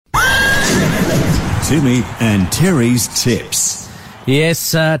Timmy and Terry's tips.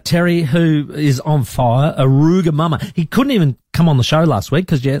 Yes, Terry, who is on fire, Aruga Mama. He couldn't even come on the show last week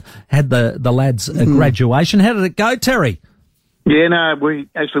because you had the lads' graduation. How did it go, Terry? Yeah, no, we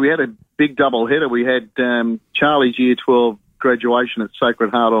had a big double header. We had Charlie's Year 12 graduation at Sacred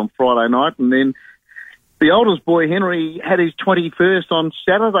Heart on Friday night, and then the oldest boy, Henry, had his 21st on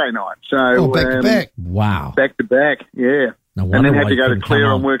Saturday night. So back to back. Wow. Back to back, yeah. No and then wonder had why to you go to couldn't Clare come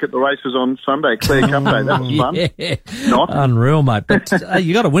and on. work at the races on Sunday, Clare Cup Day. That was fun. Yeah. Not. Unreal, mate. But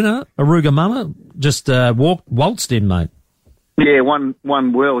you got a winner, Aruga Mama. Just waltzed in, mate. Yeah, one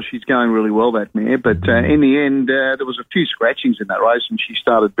well. She's going really well, that mare. But in the end, there was a few scratchings in that race, and she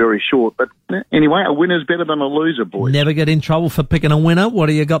started very short. But anyway, a winner's better than a loser, boys. Never get in trouble for picking a winner. What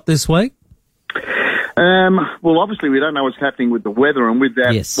do you got this week? Well, obviously, we don't know what's happening with the weather, and with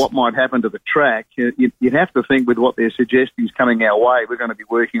that, Yes. what might happen to the track. You'd have to think with what they're suggesting is coming our way, we're going to be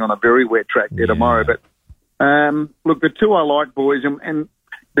working on a very wet track there tomorrow. But look, the two I like, boys, and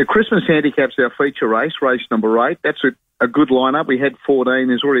the Christmas Handicap's our feature race number 8. That's a good lineup. We had 14.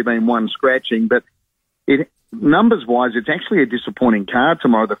 There's already been one scratching, but numbers-wise, it's actually a disappointing card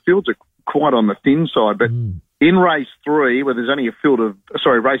tomorrow. The fields are quite on the thin side, but in race 4, where there's only a field of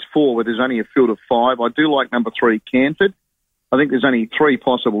 5, I do like number 3, Canford. I think there's only 3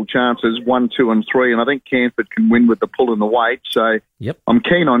 possible chances, 1, 2 and 3, and I think Canford can win with the pull and the weight. So I'm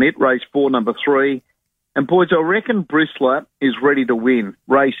keen on it, race 4, number 3. And, boys, I reckon Bristler is ready to win.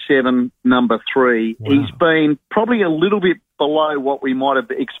 Race 7, number 3. Wow. He's been probably a little bit below what we might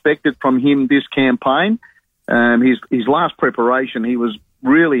have expected from him this campaign. His last preparation, he was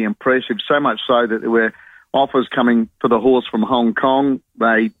really impressive, so much so that there were offers coming for the horse from Hong Kong.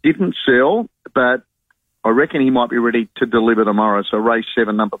 They didn't sell, but I reckon he might be ready to deliver tomorrow. So race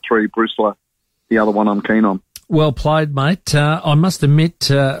 7, number 3, Bristler, the other one I'm keen on. Well played, mate. I must admit,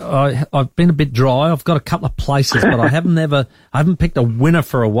 I've been a bit dry. I've got a couple of places, but I haven't picked a winner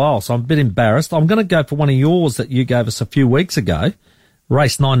for a while, so I'm a bit embarrassed. I'm going to go for one of yours that you gave us a few weeks ago.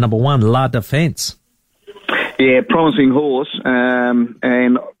 Race 9, number 1, La Defense. Yeah, promising horse. And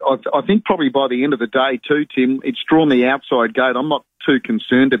I think probably by the end of the day too, Tim, it's drawn the outside gate. I'm not too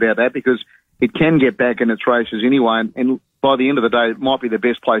concerned about that because it can get back in its races anyway. And by the end of the day, it might be the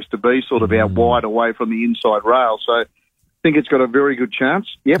best place to be, sort of out wide away from the inside rail. So I think it's got a very good chance.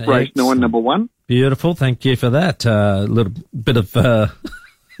 Yep, race 9, number 1. Beautiful. Thank you for that. A little bit of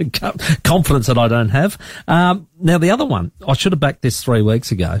confidence that I don't have. Now, the other one, I should have backed this 3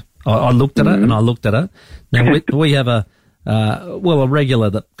 weeks ago. I looked at it and I looked at it. Now, we have a regular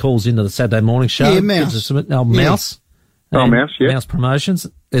that calls into the Saturday morning show. Yeah, Mouse. Mouse. Mouse, yeah. Mouse Promotions.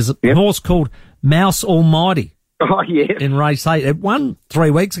 There's a horse called Mouse Almighty. Oh, yeah. In race 8. It won 3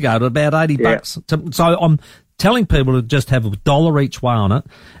 weeks ago at about $80. So I'm telling people to just have $1 each way on it.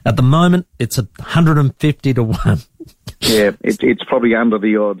 At the moment, it's 150 to 1. Yeah, it's probably under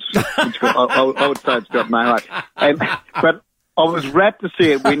the odds. I would say it's got no hope. But I was rapt to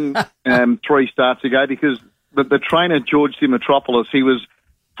see it win 3 starts ago because the trainer, George Dimitropoulos, he was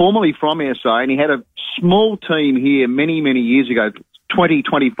formerly from SA and he had a small team here many, many years ago, 20,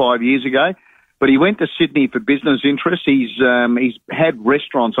 25 years ago. But he went to Sydney for business interests. He's had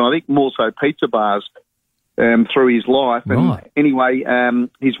restaurants and I think more so pizza bars through his life. And anyway,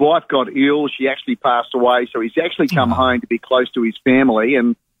 his wife got ill. She actually passed away. So he's actually come home to be close to his family.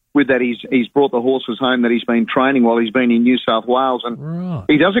 And with that, he's brought the horses home that he's been training while he's been in New South Wales. And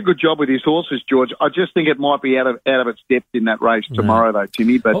he does a good job with his horses, George. I just think it might be out of its depth in that race tomorrow, though,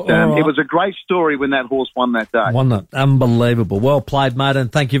 Timmy. But it was a great story when that horse won that day. Won that. Unbelievable. Well played, mate, and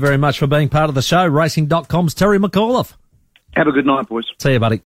thank you very much for being part of the show. Racing.com's Terry McAuliffe. Have a good night, boys. See you, buddy.